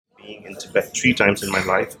being in Tibet 3 times in my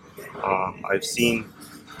life, I've seen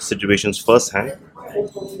situations firsthand.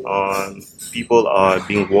 People are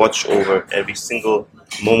being watched over every single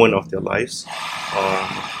moment of their lives.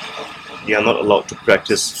 They are not allowed to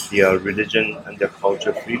practice their religion and their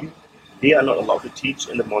culture freely. They are not allowed to teach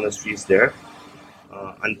in the monasteries there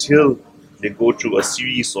until they go through a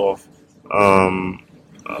series of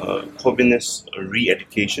Holiness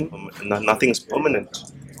re-education. Nothing is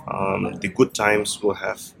permanent. The good times will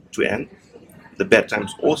have to end. The bad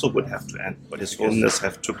times also would have to end. But His Holiness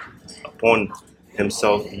have took upon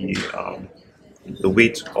himself the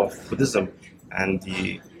weight of Buddhism and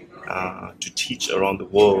to teach around the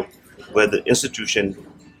world, whether institution,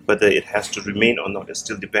 whether it has to remain or not, it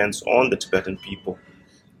still depends on the Tibetan people.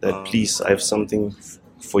 That please, I have something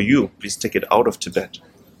for you. Please take it out of Tibet.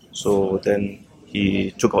 So then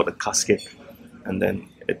he took out a casket, and then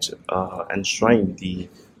it enshrined the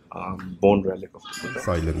bone relic of the Buddha.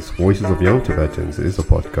 Unsilenced, Voices of Young Tibetans is a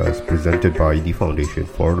podcast presented by the Foundation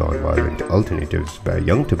for Nonviolent Alternatives, where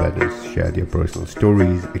young Tibetans share their personal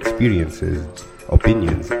stories, experiences,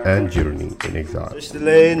 opinions, and journey in exile.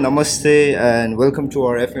 Namaste, and welcome to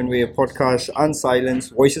our FNVA podcast,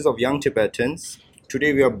 Unsilenced, Voices of Young Tibetans.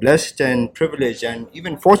 Today we are blessed and privileged and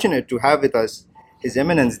even fortunate to have with us His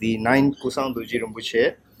Eminence, the 9th Kunsang Dorjie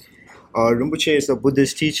Rinpoche. Rinpoche is a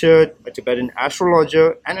Buddhist teacher, a Tibetan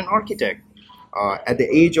astrologer, and an architect. At the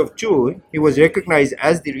age of 2, he was recognized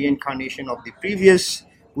as the reincarnation of the previous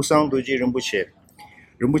Kunsang Dorjie Rinpoche.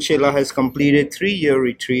 Rinpoche has completed 3-year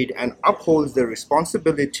retreat and upholds the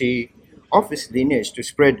responsibility of his lineage to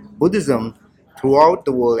spread Buddhism throughout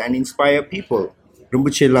the world and inspire people.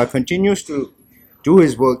 Rinpoche continues to do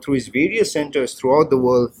his work through his various centers throughout the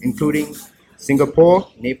world, including Singapore,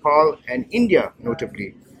 Nepal, and India,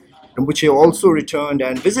 notably. Rinpoche also returned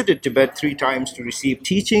and visited Tibet 3 times to receive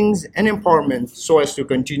teachings and empowerment so as to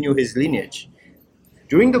continue his lineage.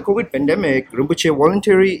 During the COVID pandemic, Rinpoche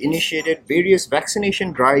voluntarily initiated various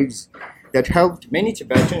vaccination drives that helped many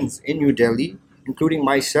Tibetans in New Delhi, including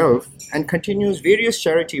myself, and continues various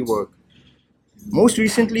charity work. Most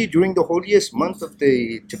recently, during the holiest month of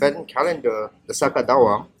the Tibetan calendar, the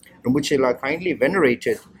Sakadawa, Rinpoche kindly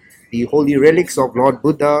venerated the holy relics of Lord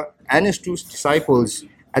Buddha and his 2 disciples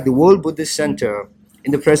at the World Buddhist Center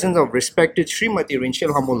in the presence of respected Srimati Rinpoche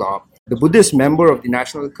Hamula, the Buddhist member of the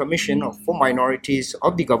National Commission for Minorities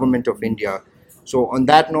of the Government of India. So on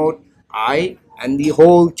that note, I and the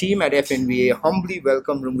whole team at FNVA humbly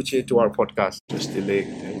welcome Rinpoche to our podcast.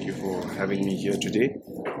 Thank you for having me here today.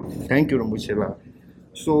 Thank you, Rinpoche.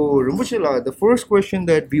 So Rinpoche, the first question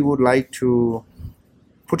that we would like to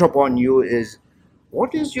put upon you is,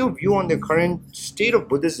 what is your view on the current state of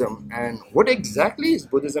Buddhism, and what exactly is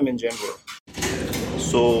Buddhism in general?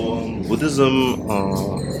 So Buddhism,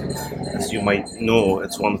 as you might know,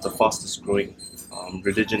 it's one of the fastest growing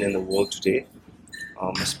religion in the world today,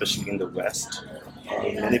 especially in the West.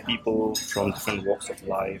 Many people from different walks of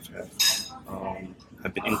life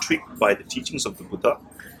have been intrigued by the teachings of the Buddha.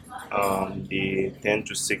 They tend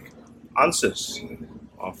to seek answers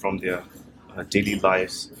from their daily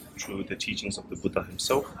lives through the teachings of the Buddha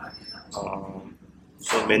himself.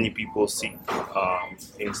 So many people seek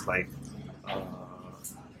things like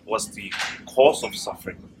what's the cause of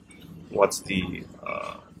suffering? What's the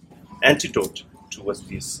antidote towards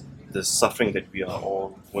this suffering that we are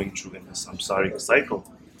all going through in the samsaric cycle?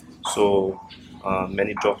 So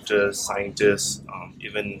many doctors, scientists,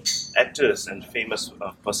 even actors and famous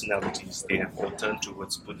personalities, they have all turned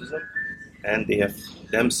towards Buddhism, and they have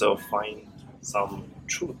themselves find some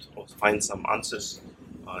truth or find some answers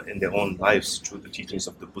in their own lives through the teachings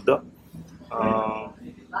of the Buddha.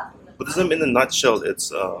 Buddhism in a nutshell,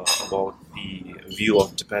 it's about the view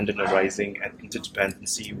of dependent arising and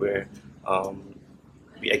interdependency, where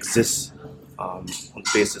we exist on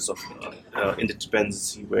the basis of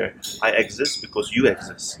interdependency, where I exist because you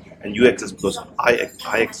exist, and you exist because I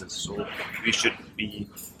exist. So we should be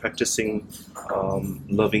practicing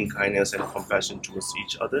loving kindness and compassion towards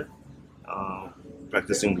each other,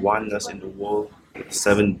 practicing oneness in the world with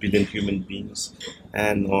 7 billion human beings,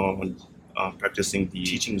 and practicing the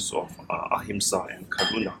teachings of ahimsa and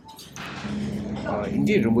karuna.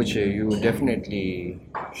 Indeed, Rinpoche, you definitely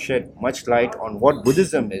shed much light on what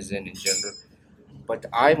Buddhism is in general. But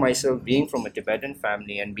I myself, being from a Tibetan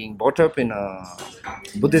family and being brought up in a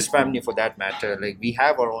Buddhist family for that matter, we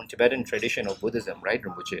have our own Tibetan tradition of Buddhism, right,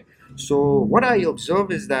 Rinpoche? So what I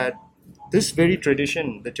observe is that this very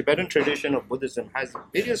tradition, the Tibetan tradition of Buddhism, has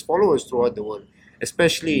various followers throughout the world,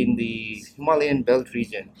 especially in the Himalayan belt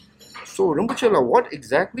region. So Rinpoche, what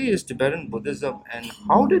exactly is Tibetan Buddhism, and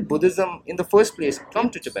how did Buddhism in the first place come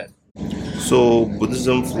to Tibet? So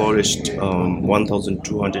Buddhism flourished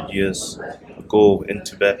 1,200 years ago in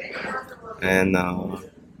Tibet and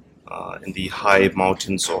in the high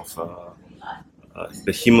mountains of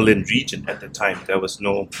the Himalayan region at the time. There was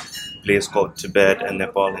no place called Tibet and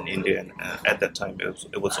Nepal and India, and at that time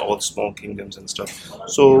it was all small kingdoms and stuff.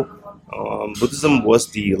 So Buddhism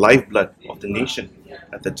was the lifeblood of the nation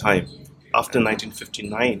at the time. After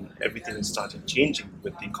 1959, everything started changing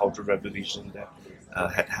with the Cultural Revolution that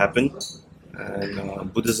had happened,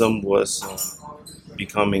 and Buddhism was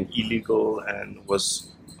becoming illegal and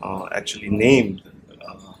was actually named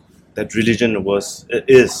that religion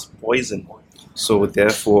is poison. So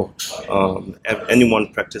therefore,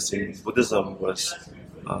 anyone practicing Buddhism was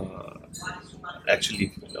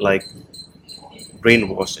actually like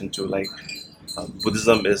brainwashed into like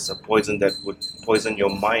Buddhism is a poison that would poison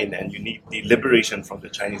your mind, and you need the liberation from the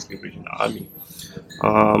Chinese Liberation Army.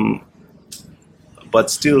 But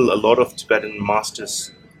still, a lot of Tibetan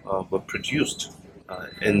masters were produced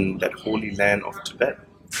in that holy land of Tibet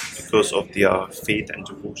because of their faith and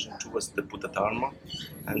devotion towards the Buddha Dharma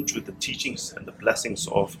and through the teachings and the blessings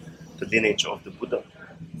of the lineage of the Buddha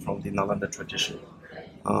from the Nalanda tradition.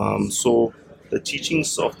 So the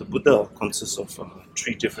teachings of the Buddha consist of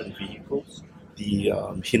three different vehicles: the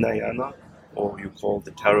Hinayana, or you call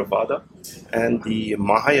the Theravada, and the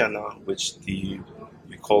Mahayana, which we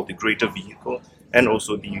call the greater vehicle, and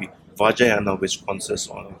also the Vajrayana, which consists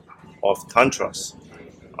of Tantras.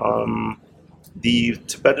 The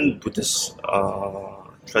Tibetan Buddhist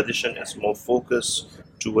tradition is more focused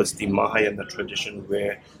towards the Mahayana tradition,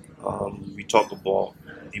 where we talk about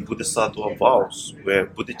the Bodhisattva vows, where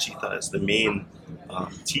Bodhicitta is the main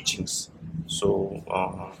teachings. So,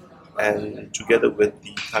 and together with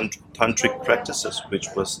the tantric practices, which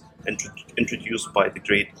was introduced by the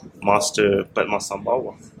great master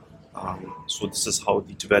Padmasambhava. So this is how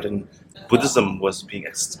the Tibetan Buddhism was being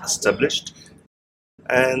established.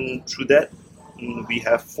 And through that, we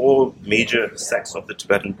have four major sects of the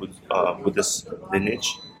Tibetan Buddhist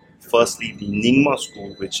lineage. Firstly, the Nyingma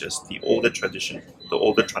school, which is the older tradition, the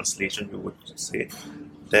older translation, we would say.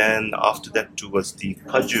 Then after that, towards the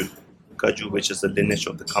Kagyu, which is the lineage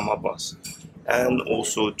of the Karmapas, and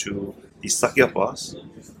also to the Sakyapas,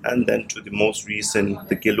 and then to the most recent,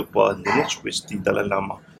 the Gelugpa lineage, which the Dalai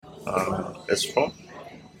Lama is from.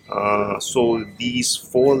 So these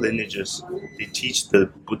four lineages, they teach the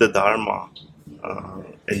Buddha Dharma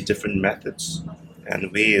in different methods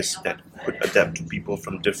and ways that could adapt to people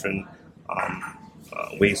from different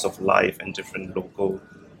ways of life and different local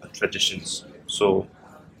traditions. So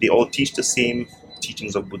they all teach the same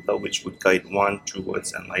teachings of Buddha, which would guide one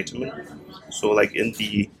towards enlightenment. So like in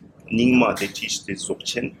the Nyingma, they teach the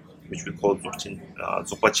Dzogchen, which we call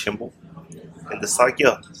Dzogpa Chenpo. In the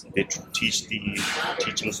Sakya, they teach the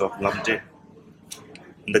teachings of Lamde.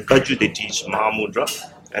 In the Kagyu, they teach Mahamudra,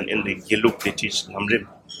 and in the Gelug, they teach Lamrim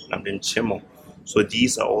Chemo. So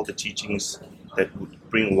these are all the teachings that would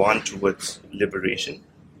bring one towards liberation,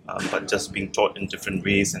 but just being taught in different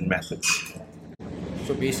ways and methods.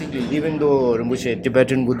 So basically, even though Rinpoche,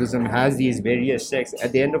 Tibetan Buddhism has these various sects,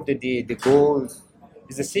 at the end of the day, the goal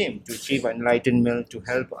is the same: to achieve enlightenment, to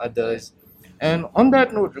help others. And on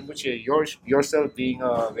that note, Rinpoche, yourself being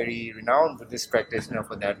a very renowned Buddhist practitioner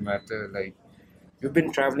for that matter, like you've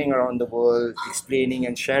been traveling around the world, explaining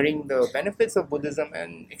and sharing the benefits of Buddhism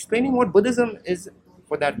and explaining what Buddhism is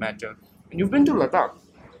for that matter. And you've been to Ladakh.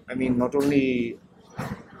 I mean, not only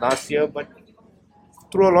last year, but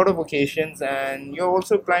through a lot of occasions, and you're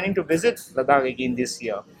also planning to visit Ladakh again this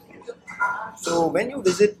year. So when you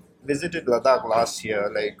visited Ladakh last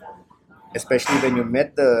year, like especially when you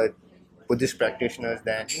met the Buddhist practitioners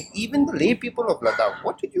there, and even the lay people of Ladakh,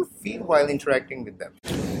 what did you feel while interacting with them?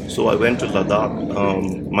 So I went to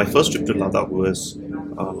Ladakh. My first trip to Ladakh was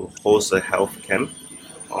host a health camp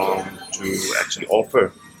to actually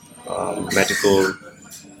offer medical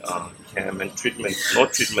camp and treatment,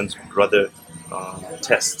 not treatments, rather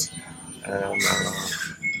tests. And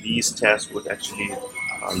these tests would actually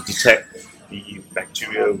detect the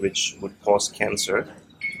bacteria which would cause cancer.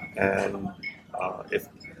 And if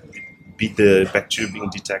the bacteria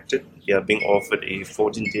being detected, they are being offered a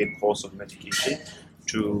 14-day course of medication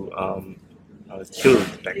to kill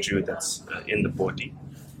the bacteria that's in the body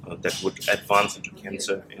that would advance into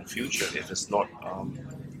cancer in future if it's not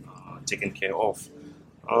taken care of.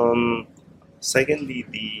 Secondly,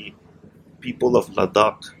 the people of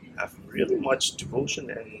Ladakh have really much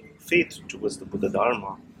devotion and faith towards the Buddha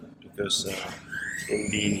Dharma, because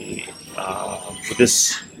in the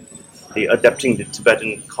Buddhist, they adapting the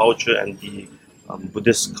Tibetan culture and the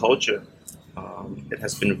Buddhist culture. It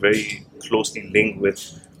has been very closely linked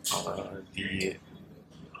with the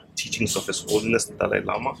teachings of His Holiness the Dalai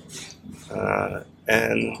Lama,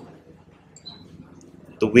 and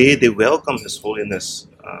the way they welcome His Holiness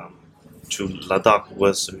to Ladakh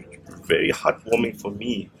was very heartwarming for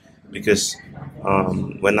me, because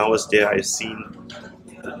when I was there, I seen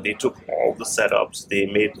they took all the setups, they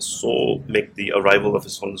make the arrival of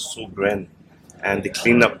His Holiness so grand, and they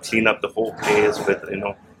clean up the whole place with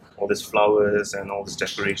all these flowers and all these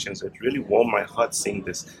decorations. It really warmed my heart seeing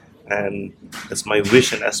this, and it's my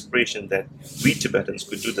wish and aspiration that we Tibetans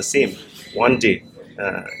could do the same one day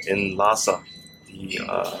in Lhasa,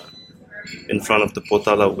 in front of the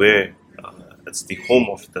Potala, where it's the home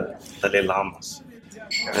of the Dalai Lamas.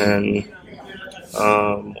 And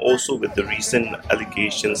also with the recent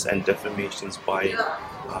allegations and defamations by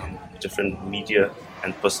different media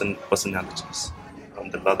and personalities,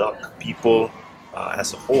 the Ladakh people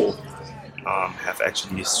as a whole have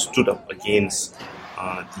actually stood up against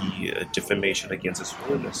the defamation against His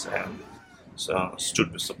Holiness, and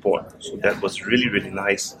stood with support. So that was really, really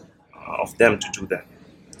nice of them to do that.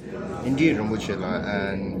 Indeed, Rinpoche,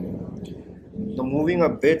 and the moving a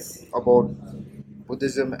bit about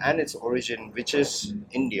Buddhism and its origin, which is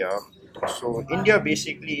India. So India,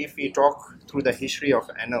 basically, if we talk through the history of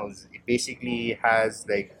annals, it basically has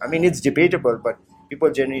it's debatable, but people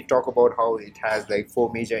generally talk about how it has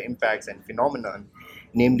four major impacts and phenomena,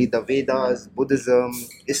 namely the Vedas, Buddhism,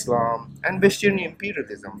 Islam, and Western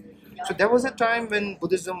imperialism. So there was a time when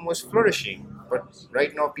Buddhism was flourishing, but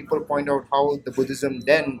right now people point out how the Buddhism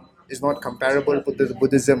then is not comparable with the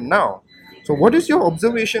Buddhism now. So what is your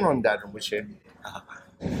observation on that, Rinpoche?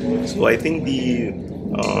 So I think the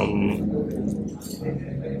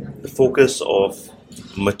focus of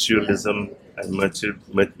materialism and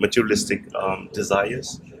materialistic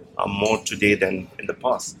desires are more today than in the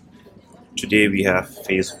past. Today we have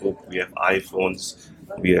Facebook, we have iPhones,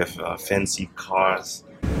 we have fancy cars,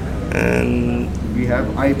 and We have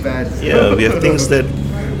iPads. yeah, we have things that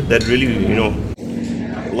really,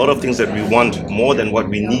 a lot of things that we want more than what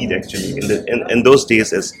we need. Actually, in those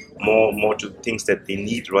days, it's more to things that they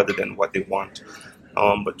need rather than what they want.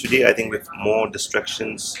 But today, I think with more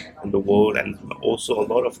distractions in the world, and also a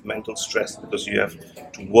lot of mental stress, because you have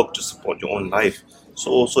to work to support your own life.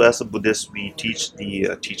 So also as a Buddhist, we teach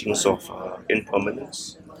the teachings of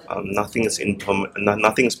impermanence. Nothing is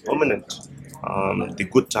permanent. The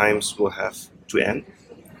good times will have to end.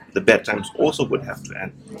 The bad times also would have to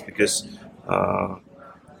end, because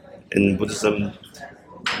in Buddhism,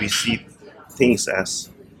 we see things as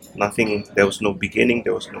nothing. There was no beginning,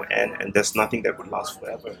 there was no end, and there's nothing that would last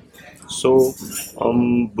forever. So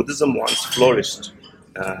Buddhism once flourished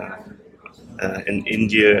in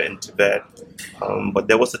India, in Tibet, but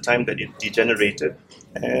there was a time that it degenerated.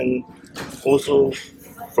 And also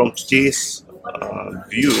from today's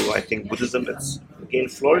view, I think Buddhism is again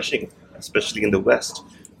flourishing, especially in the West.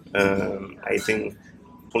 I think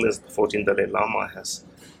Holiness the 14th Dalai Lama has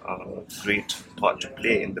a great part to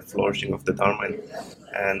play in the flourishing of the Dharma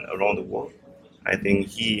and around the world. I think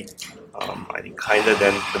he, kinder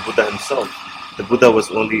than the Buddha himself. The Buddha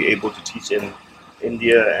was only able to teach in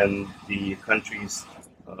India and the countries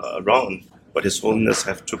around, but His Holiness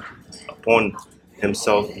have took upon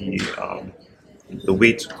himself the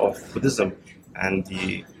weight of Buddhism and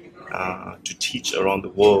to teach around the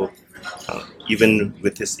world. Even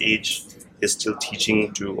with his age, he's still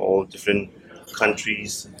teaching to all different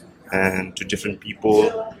countries and to different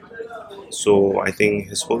people. So I think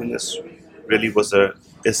His Holiness really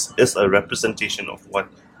is a representation of what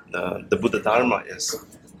the Buddha Dharma is.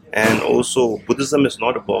 And also Buddhism is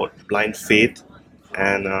not about blind faith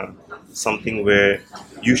and something where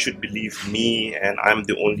you should believe me and I'm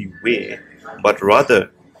the only way, but rather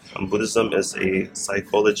Buddhism is a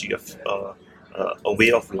psychology of a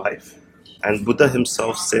way of life. And Buddha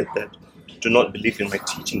himself said that do not believe in my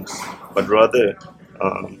teachings, but rather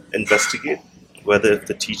investigate whether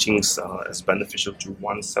the teachings is beneficial to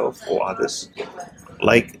oneself or others.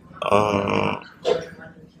 Like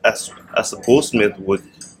as a goldsmith would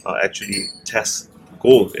actually test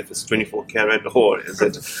gold, if it's 24 karat or is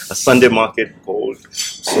it a Sunday market gold.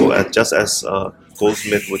 So just as a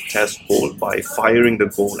goldsmith would test gold by firing the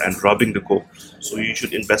gold and rubbing the gold, so you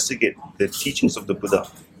should investigate the teachings of the Buddha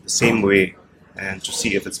the same way, and to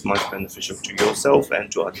see if it's much beneficial to yourself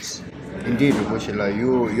and to others. Indeed,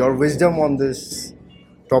 Rinpoche, your wisdom on this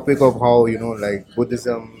topic of how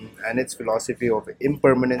Buddhism and its philosophy of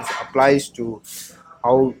impermanence applies to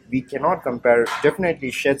how we cannot compare definitely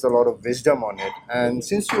sheds a lot of wisdom on it. And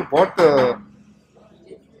since you brought the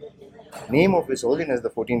name of His Holiness the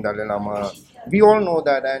 14th Dalai Lama, we all know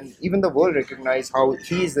that, and even the world recognize how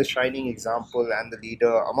he is the shining example and the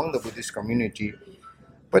leader among the Buddhist community.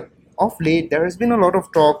 But of late, there has been a lot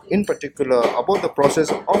of talk, in particular, about the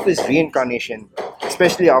process of his reincarnation,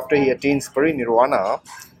 especially after he attains parinirvana.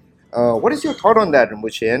 What is your thought on that,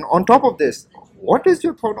 Rinpoche? And on top of this, what is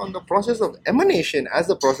your thought on the process of emanation as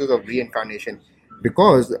the process of reincarnation?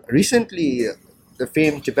 Because recently, the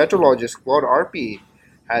famed Tibetologist Claude RP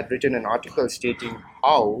had written an article stating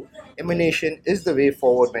how emanation is the way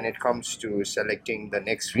forward when it comes to selecting the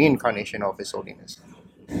next reincarnation of His Holiness.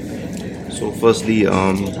 So, firstly,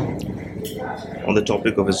 on the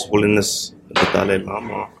topic of His Holiness the Dalai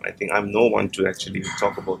Lama, I think I'm no one to actually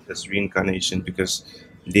talk about his reincarnation, because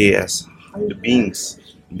they, as higher beings,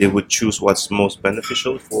 they would choose what's most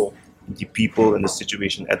beneficial for the people and the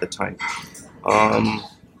situation at the time.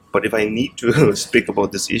 But if I need to speak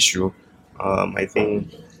about this issue, I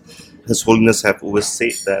think His Holiness have always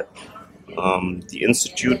said that the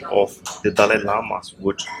institute of the Dalai Lamas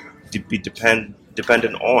would be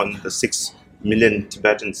dependent on the 6 million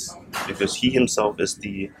Tibetans, because he himself is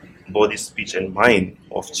the body, speech and mind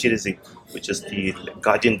of Tenzing, which is the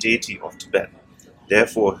guardian deity of Tibet.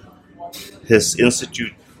 Therefore, his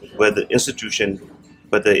institute, whether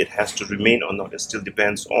it has to remain or not, it still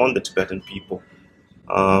depends on the Tibetan people.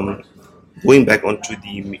 Going back onto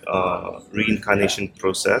the reincarnation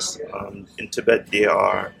process, in Tibet there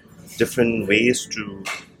are different ways to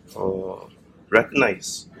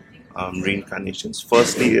recognize reincarnations.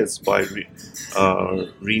 Firstly, it's by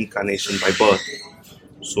reincarnation by birth.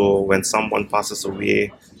 So when someone passes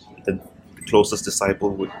away, the closest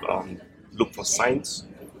disciple would look for signs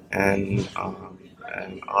and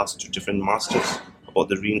ask to different masters about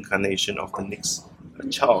the reincarnation of the next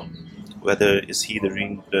child. Whether is he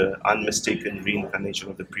the unmistaken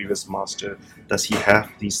reincarnation of the previous master? Does he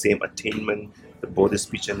have the same attainment, the body,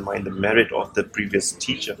 speech and mind, the merit of the previous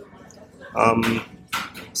teacher?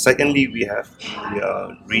 Secondly, we have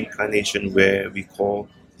the reincarnation where we call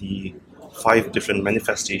the 5 different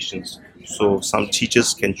manifestations. So some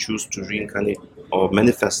teachers can choose to reincarnate or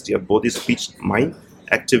manifest their body, speech, mind,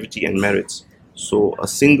 activity and merits. So a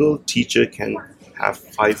single teacher can have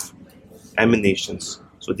 5 emanations.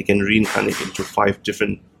 So they can reincarnate into 5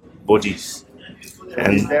 different bodies.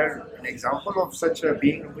 And is there an example of such a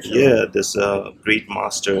being? Yeah, there's a great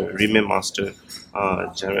master, Rime master,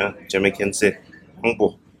 Jamakense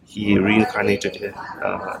Hongbo. He reincarnated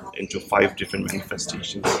into 5 different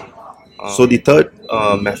manifestations. So the third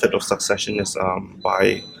method of succession is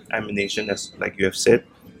by emanation, as like you have said.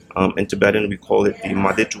 In Tibetan, we call it the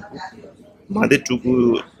Madetugu.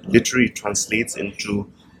 Madetugu literally translates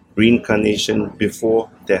into reincarnation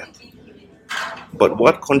before death. But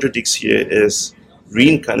what contradicts here is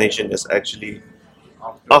reincarnation is actually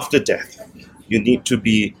after death. You need to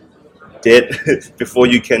be dead before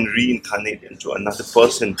you can reincarnate into another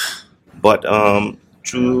person. But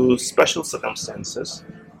through special circumstances,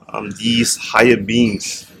 these higher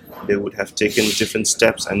beings, they would have taken different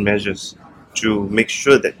steps and measures to make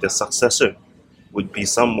sure that the successor would be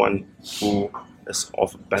someone who is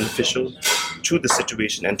of beneficial to the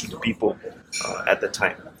situation and to the people at the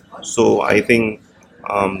time. So I think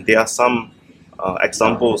there are some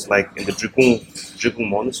examples, like in the Drikung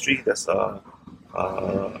monastery, there's a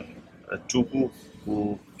Tugu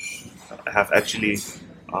who have actually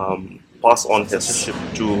passed on his leadership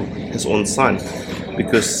to his own son,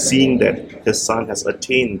 because seeing that his son has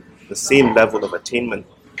attained the same level of attainment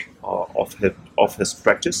of his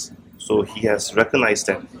practice, so he has recognized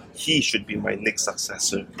that he should be my next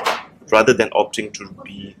successor, rather than opting to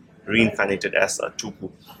be reincarnated as a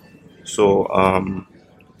Tugu. So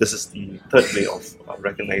this is the third way of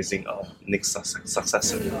recognizing a next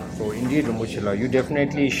successor. So indeed, Rinpoche, you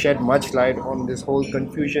definitely shed much light on this whole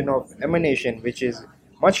confusion of emanation, which is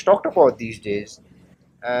much talked about these days.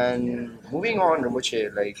 And moving on,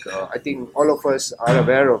 Rinpoche, I think all of us are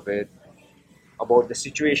aware of it, about the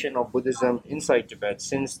situation of Buddhism inside Tibet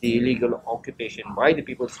since the illegal occupation by the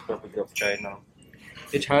People's Republic of China.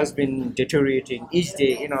 It has been deteriorating each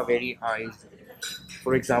day in our very eyes.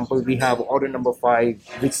 For example, we have Order Number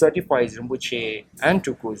 5, which certifies Rinpoche and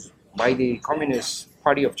Tukus by the Communist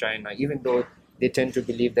Party of China, even though they tend to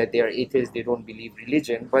believe that they are atheists, they don't believe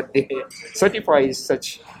religion, but they certify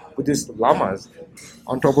such Buddhist lamas.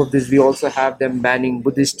 On top of this, we also have them banning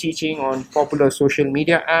Buddhist teaching on popular social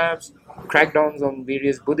media apps, crackdowns on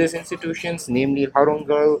various Buddhist institutions, namely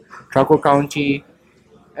Harungal, Chaco County,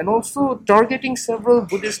 and also targeting several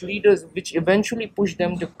Buddhist leaders, which eventually pushed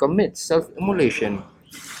them to commit self-immolation.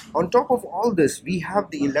 On top of all this, we have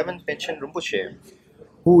the 11th Pension Rinpoche,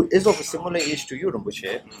 who is of a similar age to you,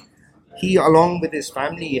 Rinpoche, He, along with his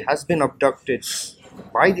family, has been abducted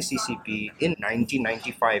by the CCP in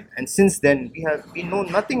 1995, and since then we know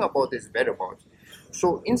nothing about his whereabouts.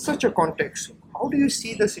 So, in such a context, how do you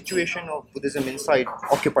see the situation of Buddhism inside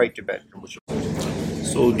occupied Tibet?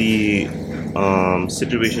 So the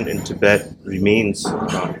situation in Tibet remains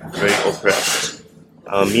very oppressed.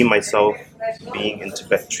 Me myself, being in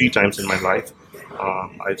Tibet 3 times in my life,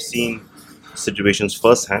 I've seen situations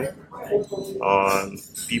firsthand.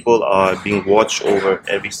 People are being watched over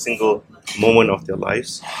every single moment of their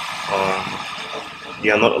lives. They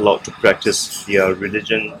are not allowed to practice their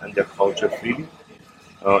religion and their culture freely.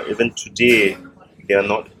 Even today, they are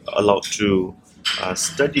not allowed to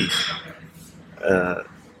study uh,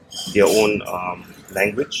 their own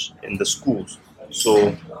language in the schools.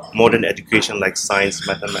 So modern education like science,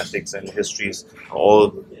 mathematics, and histories are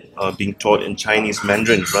all being taught in Chinese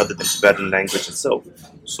Mandarin rather than Tibetan language itself.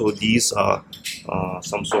 So these are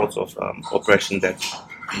some sorts of oppression that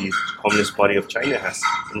the Communist Party of China has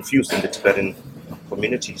infused in the Tibetan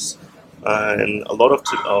communities. And a lot of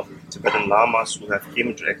Tibetan Lamas who have came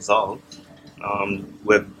into exile,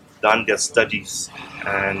 who have done their studies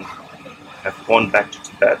and have gone back to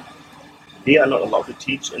Tibet, they are not allowed to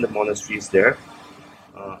teach in the monasteries there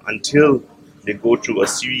until they go through a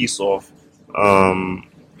series of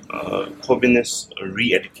communist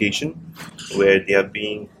re-education, where they are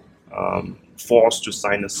being forced to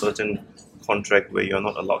sign a certain contract where you're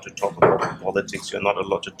not allowed to talk about politics, you're not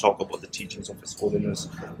allowed to talk about the teachings of His Holiness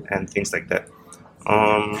and things like that.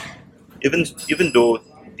 Even though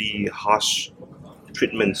the harsh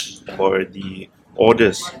treatments or the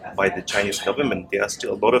orders by the Chinese government, there are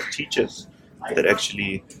still a lot of teachers that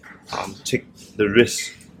actually take the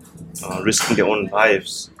risk, risking their own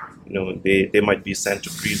lives. They might be sent to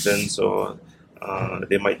prisons, or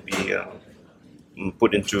they might be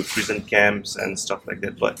put into prison camps and stuff like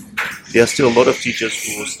that. But there are still a lot of teachers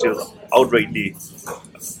who still outrightly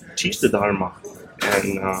teach the Dharma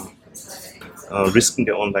and risking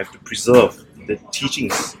their own life to preserve the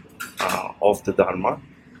teachings of the Dharma,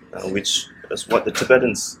 which is what the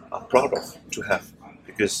Tibetans are proud of to have.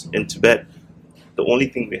 Because in Tibet, the only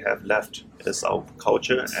thing we have left is our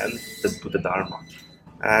culture and the Buddha Dharma.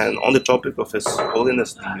 And on the topic of His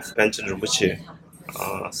Holiness, the Panchen Rinpoche,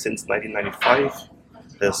 since 1995,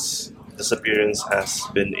 his disappearance has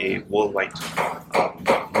been a worldwide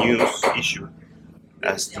news issue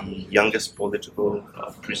as the youngest political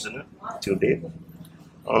prisoner till date.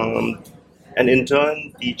 And in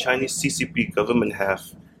turn, the Chinese CCP government have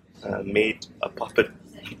made a puppet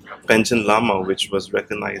Panchen Lama, which was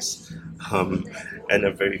recognized in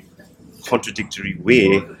a very contradictory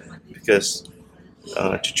way, because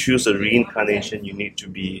to choose a reincarnation, you need to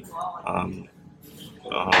be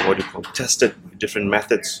tested with different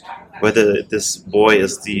methods, whether this boy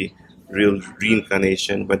is the real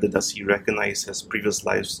reincarnation, whether does he recognize his previous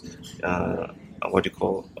lives,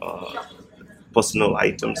 personal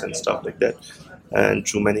items and stuff like that, and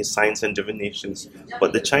through many signs and divinations.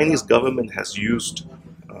 But the Chinese government has used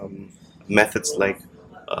methods like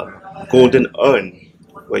golden urn,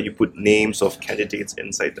 where you put names of candidates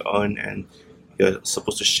inside the urn and you're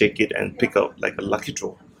supposed to shake it and pick out like a lucky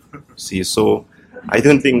draw. See, so I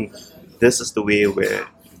don't think this is the way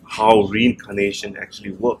how reincarnation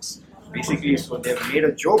actually works. Basically, so they've made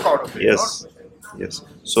a joke out of it. Yes.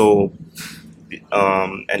 So,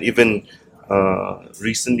 and even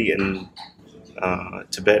recently in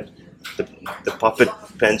Tibet, the puppet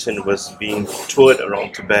pension was being toured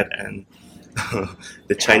around Tibet, and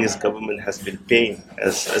the Chinese government has been paying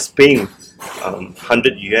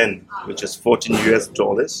 100 yuan, which is 14 US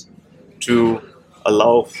dollars, to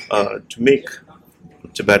allow to make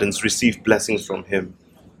Tibetans receive blessings from him.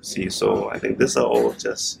 See, so I think these are all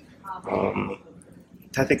just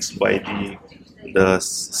tactics by the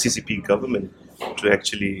CCP government to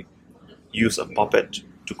actually use a puppet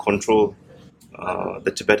to control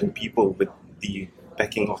the Tibetan people with the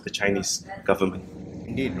backing of the Chinese government.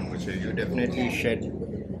 Indeed, Rinpoche, you definitely shed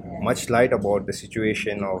much light about the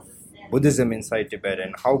situation of Buddhism inside Tibet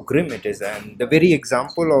and how grim it is, and the very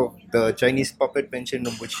example of the Chinese puppet Panchen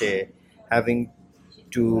Rinpoche having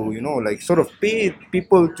to, sort of pay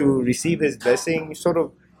people to receive his blessing, sort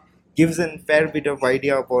of gives a fair bit of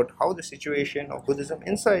idea about how the situation of Buddhism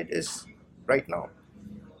inside is right now.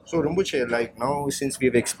 So Rinpoche, now since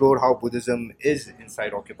we've explored how Buddhism is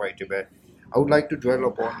inside occupied Tibet, I would like to dwell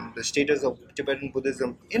upon the status of Tibetan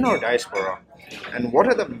Buddhism in our diaspora and what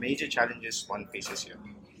are the major challenges one faces here.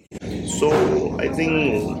 So I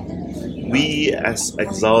think we as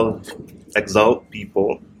exiled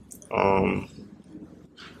people,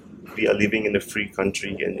 we are living in a free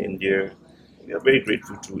country in India. we are very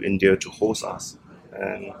grateful to India to host us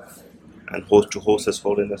and to host His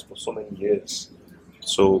Holiness for so many years.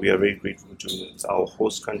 So we are very grateful to our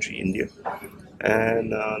host country, India.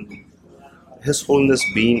 And His Holiness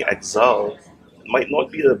being exiled might not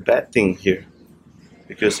be a bad thing here,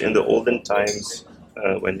 because in the olden times,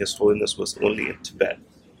 when His Holiness was only in Tibet,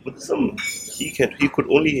 Buddhism, he could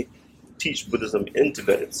only teach Buddhism in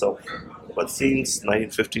Tibet itself. But since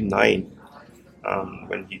 1959,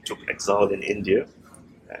 when he took exile in India,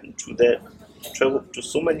 and through that traveled to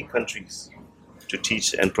so many countries to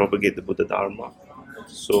teach and propagate the Buddha Dharma,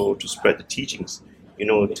 so to spread the teachings.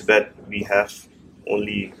 Tibet, we have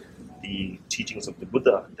only the teachings of the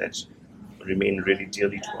Buddha that remain really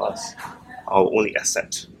dearly to us, our only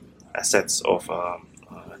assets of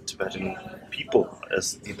Tibetan people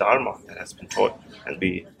is the Dharma that has been taught and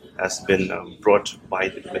has been brought by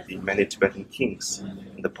the many Tibetan kings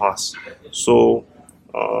in the past. So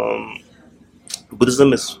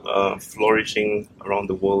Buddhism is flourishing around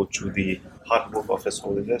the world through the hard work of His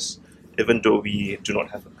Holiness, even though we do not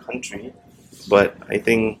have a country. But I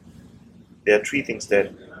think there are three things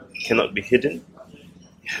that cannot be hidden.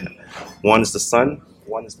 One is the sun,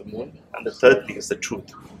 one is the moon, and the third thing is the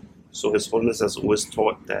truth. So His Holiness has always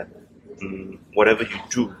taught that whatever you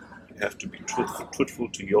do, you have to be truthful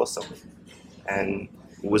to yourself, and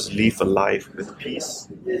always live a life with peace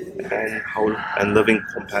and loving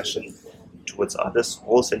compassion towards others,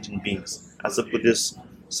 all sentient beings. As a Buddhist,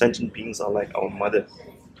 sentient beings are like our mother.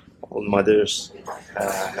 All mothers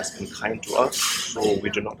has been kind to us, so we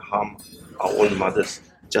do not harm our own mothers,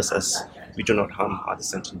 just as we do not harm other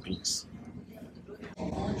sentient beings.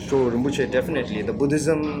 So, Rinpoche, definitely,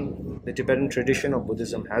 the Tibetan tradition of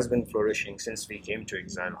Buddhism has been flourishing since we came to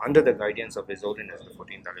exile under the guidance of His Holiness, the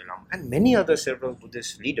 14th Dalai Lama, and many other several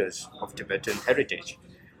Buddhist leaders of Tibetan heritage.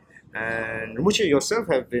 And Rinpoche yourself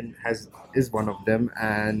is one of them,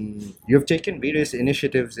 and you have taken various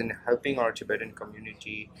initiatives in helping our Tibetan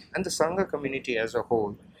community and the Sangha community as a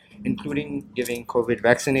whole, including giving COVID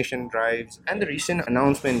vaccination drives and the recent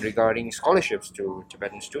announcement regarding scholarships to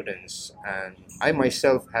Tibetan students. And I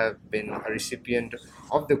myself have been a recipient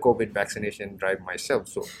of the COVID vaccination drive myself.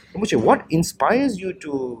 So, Rinpoche, what inspires you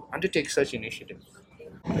to undertake such initiatives?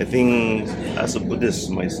 I think as a Buddhist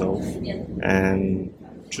myself, and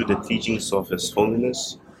through the teachings of His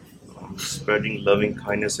Holiness, spreading loving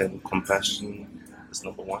kindness and compassion is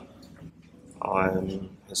number one.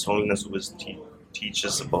 His Holiness always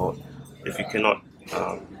teaches about, if you cannot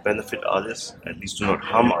benefit others, at least do not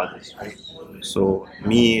harm others, right? So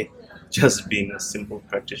me, just being a simple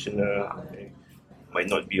practitioner, I might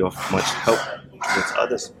not be of much help towards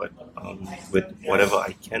others, but with whatever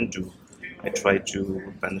I can do, I try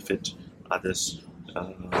to benefit others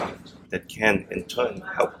that can in turn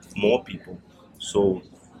help more people. So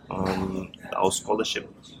our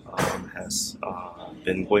scholarship has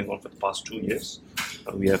been going on for the past 2 years.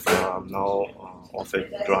 We have now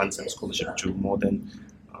offered grants and scholarship to more than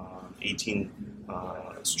 18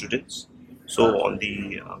 students. So on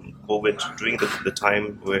the COVID, during the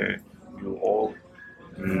time where we were all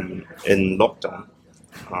in lockdown,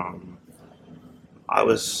 I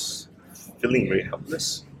was feeling very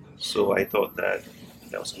helpless. So I thought that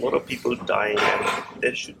there was a lot of people dying, and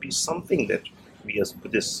there should be something that we as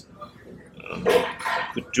Buddhists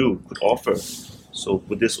could offer. So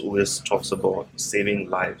Buddhists always talks about saving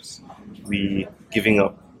lives. We giving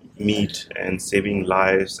up meat and saving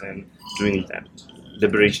lives and doing that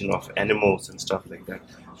liberation of animals and stuff like that.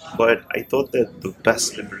 But I thought that the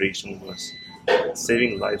best liberation was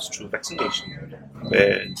saving lives through vaccination,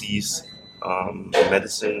 where these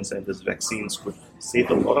medicines and these vaccines could save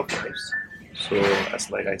a lot of lives. So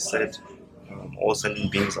as like I said, all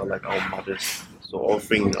sentient beings are like our mothers. So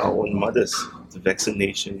offering our own mothers the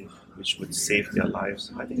vaccination which would save their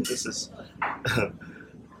lives, I think this is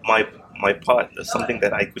my part, something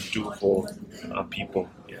that I could do for people.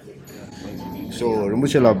 Yeah. So,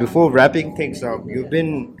 Rinpoche, before wrapping things up, you've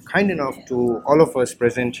been kind enough to all of us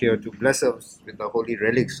present here to bless us with the holy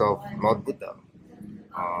relics of Lord Buddha.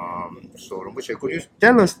 So, Rinpoche, could you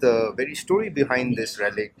tell us the very story behind this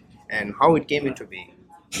relic and how it came into being?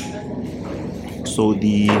 So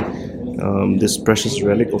this precious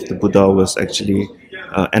relic of the Buddha was actually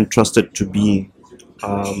entrusted to me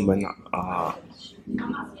when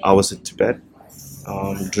I was in Tibet.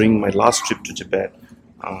 During my last trip to Tibet,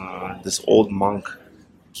 this old monk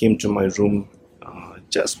came to my room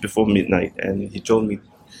just before midnight, and he told me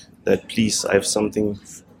that, please, I have something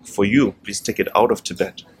for you, please take it out of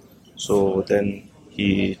Tibet. So then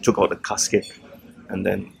he took out a casket, and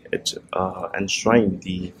then it enshrined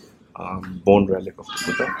the bone relic of the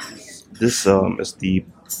Buddha. This is the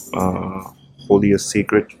holiest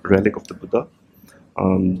sacred relic of the Buddha.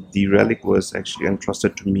 The relic was actually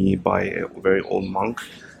entrusted to me by a very old monk.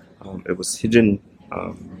 It was hidden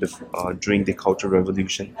during the Cultural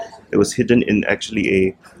Revolution. It was hidden in actually a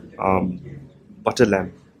butter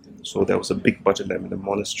lamp. So there was a big butter lamp in the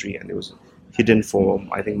monastery, and it was hidden for,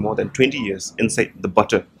 I think, more than 20 years inside the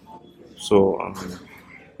butter. So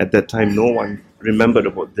at that time, no one remembered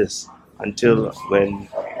about this until when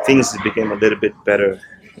things became a little bit better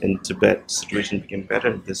in Tibet. Situation became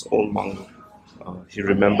better. This old monk, he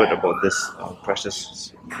remembered about this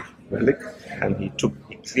precious relic, and he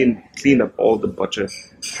cleaned up all the butter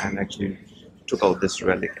and actually took out this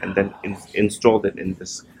relic and then installed it in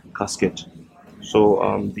this casket. So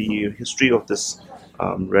the history of this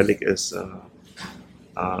relic is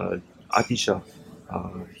Atisha.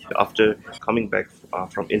 After coming back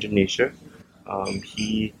from Indonesia,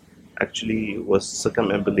 he actually was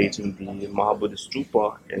circumambulating the Mahabuddha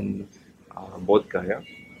Stupa in Bodh Gaya,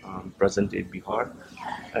 present-day Bihar.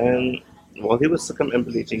 And while he was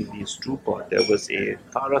circumambulating the Stupa, there was a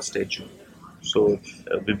Tara statue. So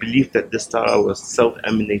we believe that this Tara was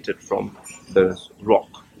self-emanated from the rock.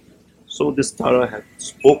 So this Tara had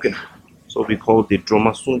spoken. So we call it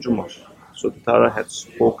Droma Sunjuma. So the Tara had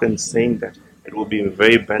spoken, saying that it would be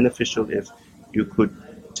very beneficial if you could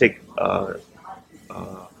take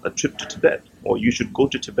a trip to Tibet, or you should go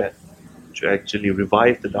to Tibet to actually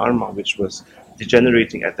revive the Dharma, which was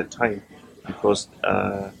degenerating at the time, because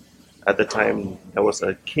at the time there was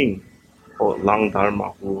a king called Lang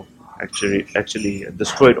Dharma who actually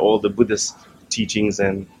destroyed all the Buddhist teachings,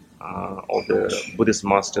 and all the Buddhist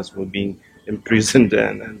masters were being imprisoned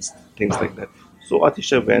and things like that. So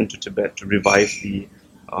Atisha went to Tibet to revive the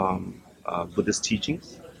Buddhist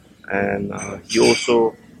teachings, and he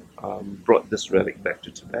also brought this relic back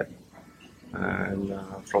to Tibet. And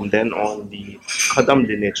from then on, the Kadam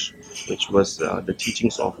lineage, which was the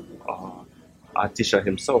teachings of Atisha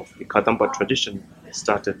himself, the Kadampa tradition,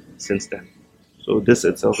 started since then. So this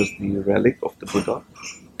itself is the relic of the Buddha.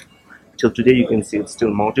 Till today, you can see it's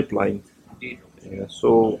still multiplying. Yeah,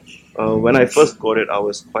 so when I first got it, I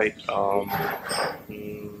was quite a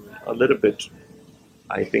little bit,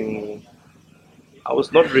 I think, I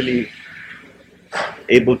was not really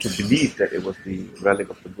able to believe that it was the relic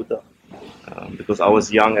of the Buddha, because I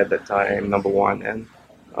was young at that time, number one, and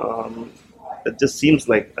it just seems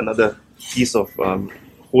like another piece of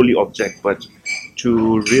holy object. But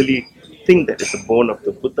to really think that it's a bone of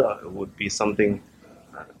the Buddha would be something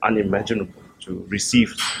unimaginable to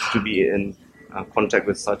receive, to be in contact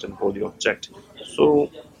with such an holy object.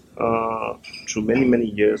 So through many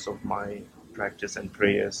years of my practice and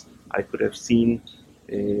prayers, I could have seen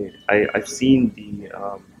I've seen the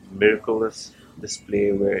miraculous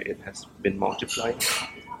display where it has been multiplying.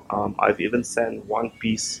 I've even sent one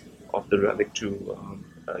piece of the relic to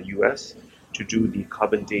US to do the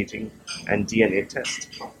carbon dating and DNA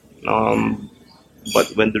test. But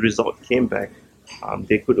when the result came back,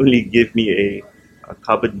 they could only give me a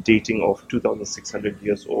carbon dating of 2,600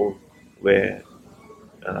 years old, where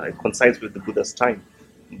it coincides with the Buddha's time.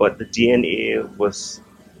 But the DNA was,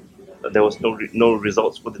 there was no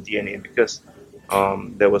results for the DNA, because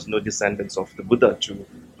there was no descendants of the Buddha to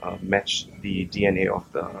match the DNA of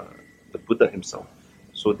the Buddha himself.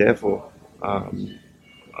 So therefore,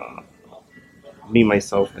 me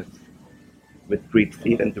myself, with great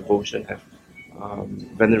faith and devotion, have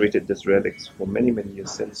venerated these relics for many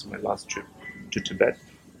years since my last trip to Tibet,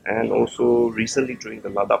 and also recently during the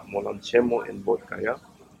Ladakh Molam Chemo in Bodh Gaya.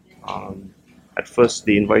 At first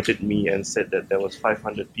they invited me and said that there was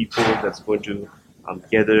 500 people that's going to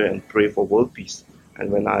gather and pray for world peace. And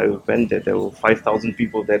when I went there were 5,000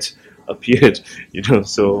 people that appeared,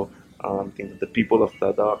 So I think the people of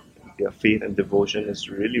Ladakh, their faith and devotion is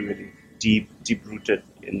really deep rooted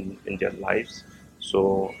in their lives.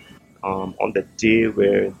 So on the day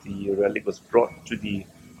where the relic was brought to the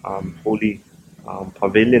holy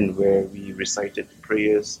pavilion where we recited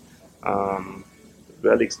prayers,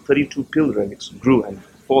 relics, 32 pill relics grew and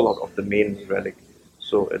fall out of the main relic.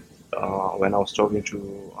 So when I was talking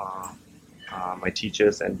to my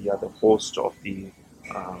teachers and the other host of the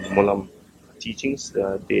Molam teachings,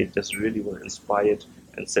 they just really were inspired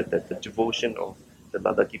and said that the devotion of the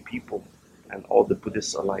Ladakhi people and all the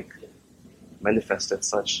Buddhists alike manifested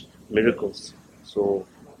such miracles. So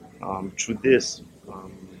through this,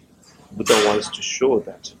 Buddha wants to show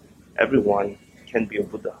that everyone can be a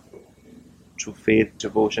Buddha. Through faith,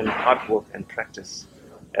 devotion, hard work, and practice,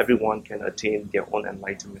 everyone can attain their own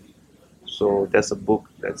enlightenment. So there's a book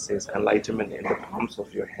that says enlightenment in the palms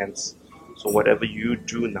of your hands. So whatever you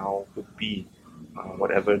do now could be,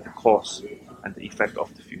 whatever the cause, and the effect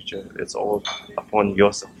of the future. It's all upon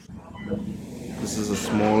yourself. This is a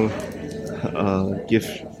small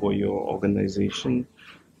gift for your organization.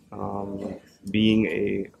 Being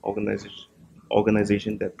a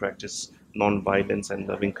organization that practice non-violence and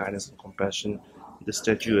loving kindness and compassion, the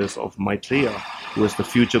statue is of Maitreya, who is the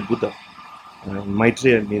future Buddha.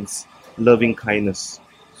 Maitreya means loving kindness.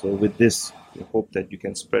 So with this, we hope that you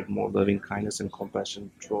can spread more loving kindness and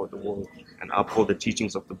compassion throughout the world and uphold the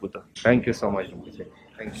teachings of the Buddha. Thank you so much, Rinpoche.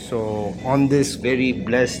 Thank you. So, on this very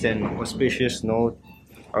blessed and auspicious note,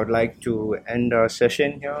 I would like to end our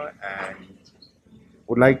session here and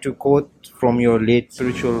would like to quote from your late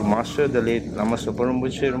spiritual master, the late Lama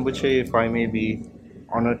Rinpoche, if I may be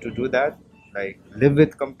honored to do that. Like, live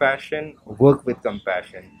with compassion, work with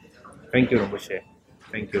compassion. Thank you, Rinpoche.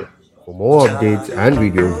 Thank you. For more updates and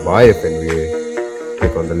videos by FNVA,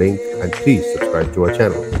 click on the link and please subscribe to our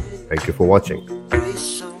channel. Thank you for watching.